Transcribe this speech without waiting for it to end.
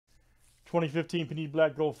2015 Panini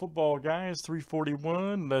Black Gold Football, guys.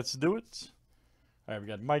 341. Let's do it. All right, we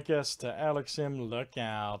got Mike S. to Alex M. Look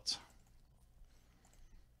out.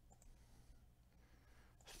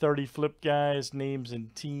 30 flip, guys. Names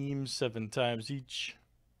and teams, 7 times each.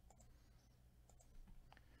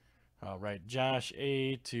 All right, Josh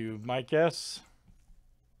A. to Mike S.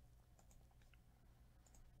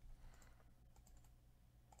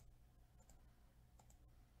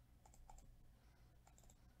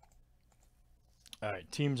 All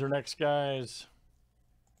right, teams are next, guys.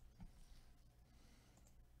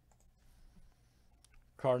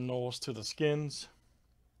 Cardinals to the Skins.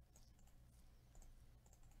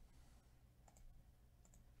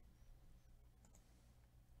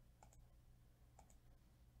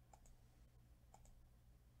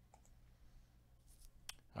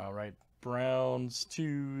 All right, Browns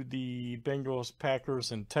to the Bengals,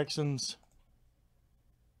 Packers, and Texans.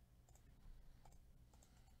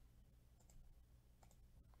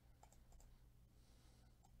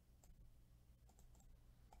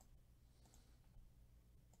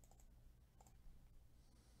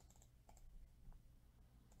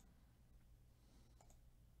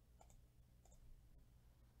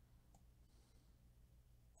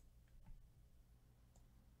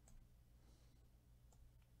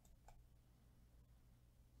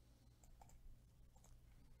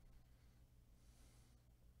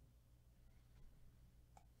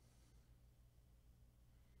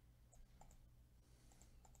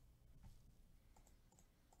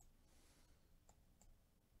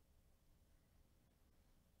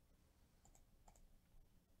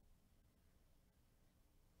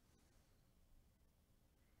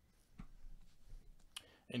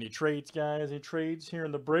 Any trades, guys? Any trades here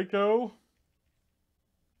in the breako?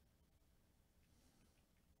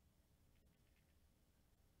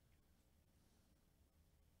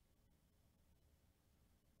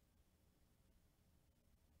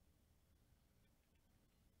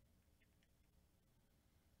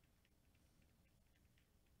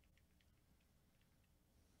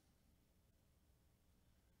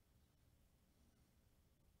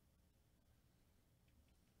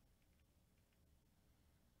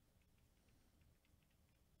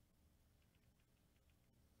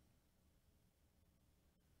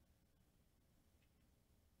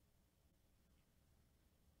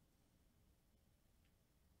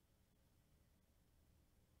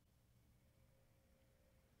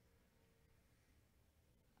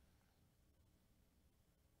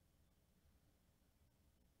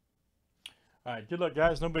 All right, good luck,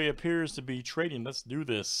 guys. Nobody appears to be trading. Let's do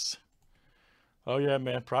this. Oh, yeah,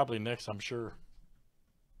 man. Probably next, I'm sure.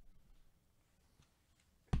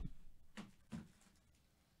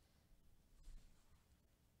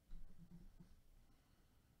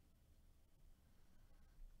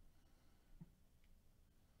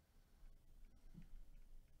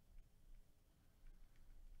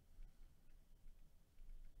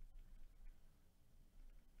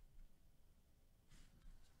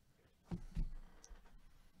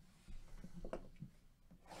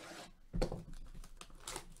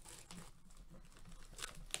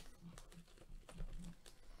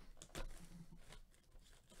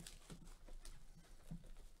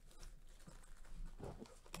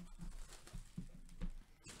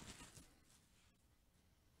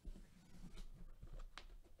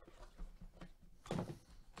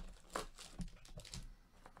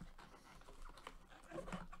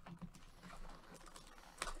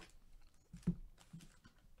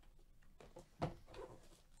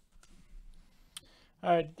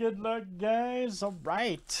 All right, good luck, guys. All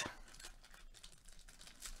right.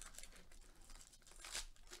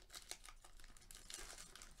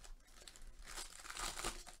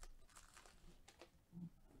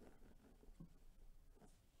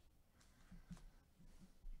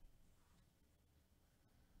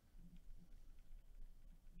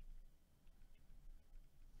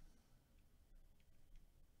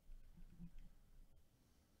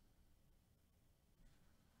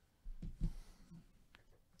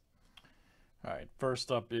 All right,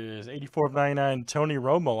 first up is 84/99 Tony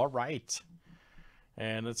Romo. All right.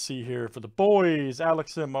 And let's see here for the boys.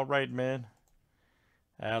 Alex M. All right, man.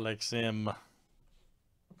 Alex M.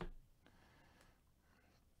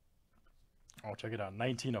 Oh, check it out.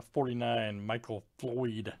 19/49 Michael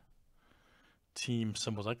Floyd. Team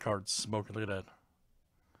symbols. That card's smoking. Look at that.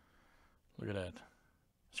 Look at that.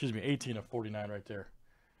 Excuse me, 18/49 right there.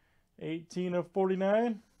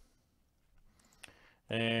 18/49.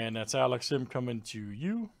 And that's Alex M coming to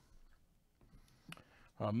you.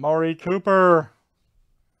 Maury Cooper.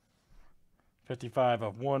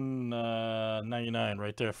 55/199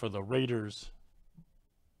 right there for the Raiders.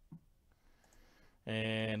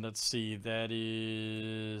 And let's see, that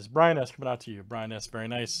is Brian S. coming out to you. Brian S. Very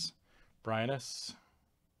nice. Brian S.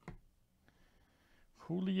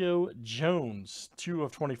 Julio Jones,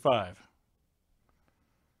 2/25.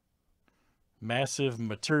 Massive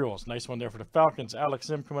Materials. Nice one there for the Falcons. Alex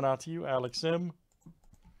M. coming out to you. Alex M.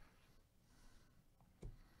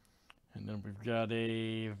 And then we've got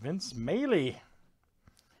a Vince Mailey.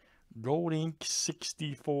 Gold Ink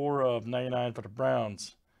 64/99 for the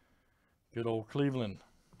Browns. Good old Cleveland.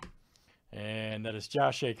 And that is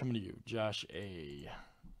Josh A. coming to you. Josh A.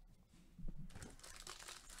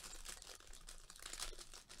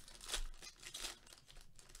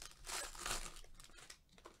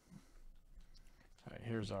 All right,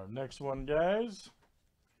 here's our next one, guys.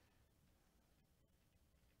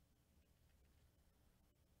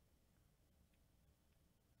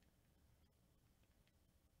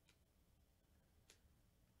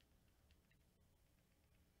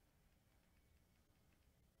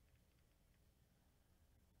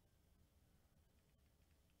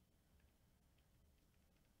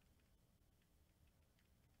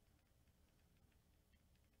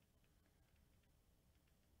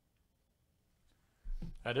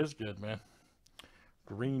 That is good, man.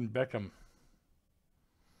 Green Beckham.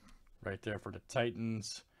 Right there for the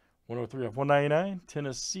Titans. 103/199.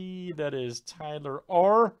 Tennessee, that is Tyler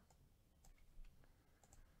R.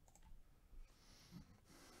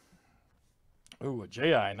 Ooh, a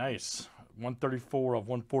J.I. Nice.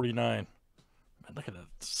 134/149. Man, look at that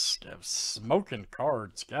smoking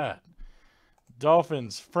cards. God.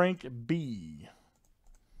 Dolphins, Frank B.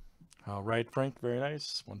 All right, Frank. Very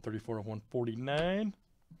nice. 134/149.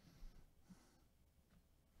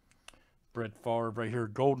 Brett Favre right here.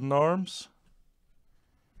 Golden Arms.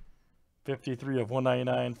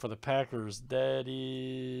 53/199 for the Packers. That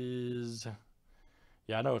is...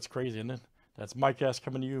 Yeah, I know it's crazy, isn't it? That's Mike S.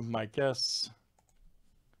 coming to you. Mike S.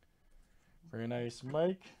 Very nice,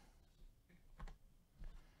 Mike.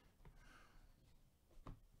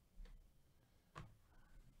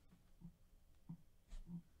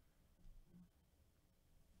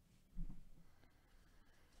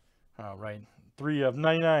 All right.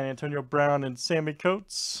 3/99. Antonio Brown and Sammy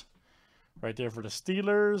Coates. Right there for the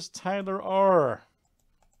Steelers. Tyler R.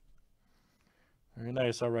 Very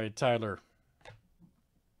nice. All right, Tyler.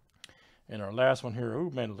 And our last one here. Oh,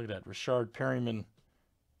 man, look at that. Rashard Perryman.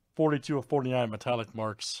 42/49 metallic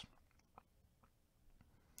marks.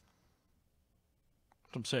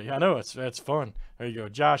 I'm saying, I know that's fun. There you go.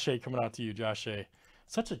 Josh A. coming out to you, Josh A.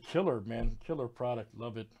 Such a killer, man. Killer product.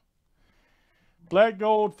 Love it. Black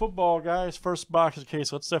Gold football, guys. First box of the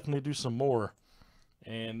case. Let's definitely do some more.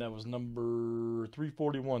 And that was number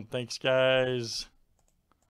 341. Thanks, guys.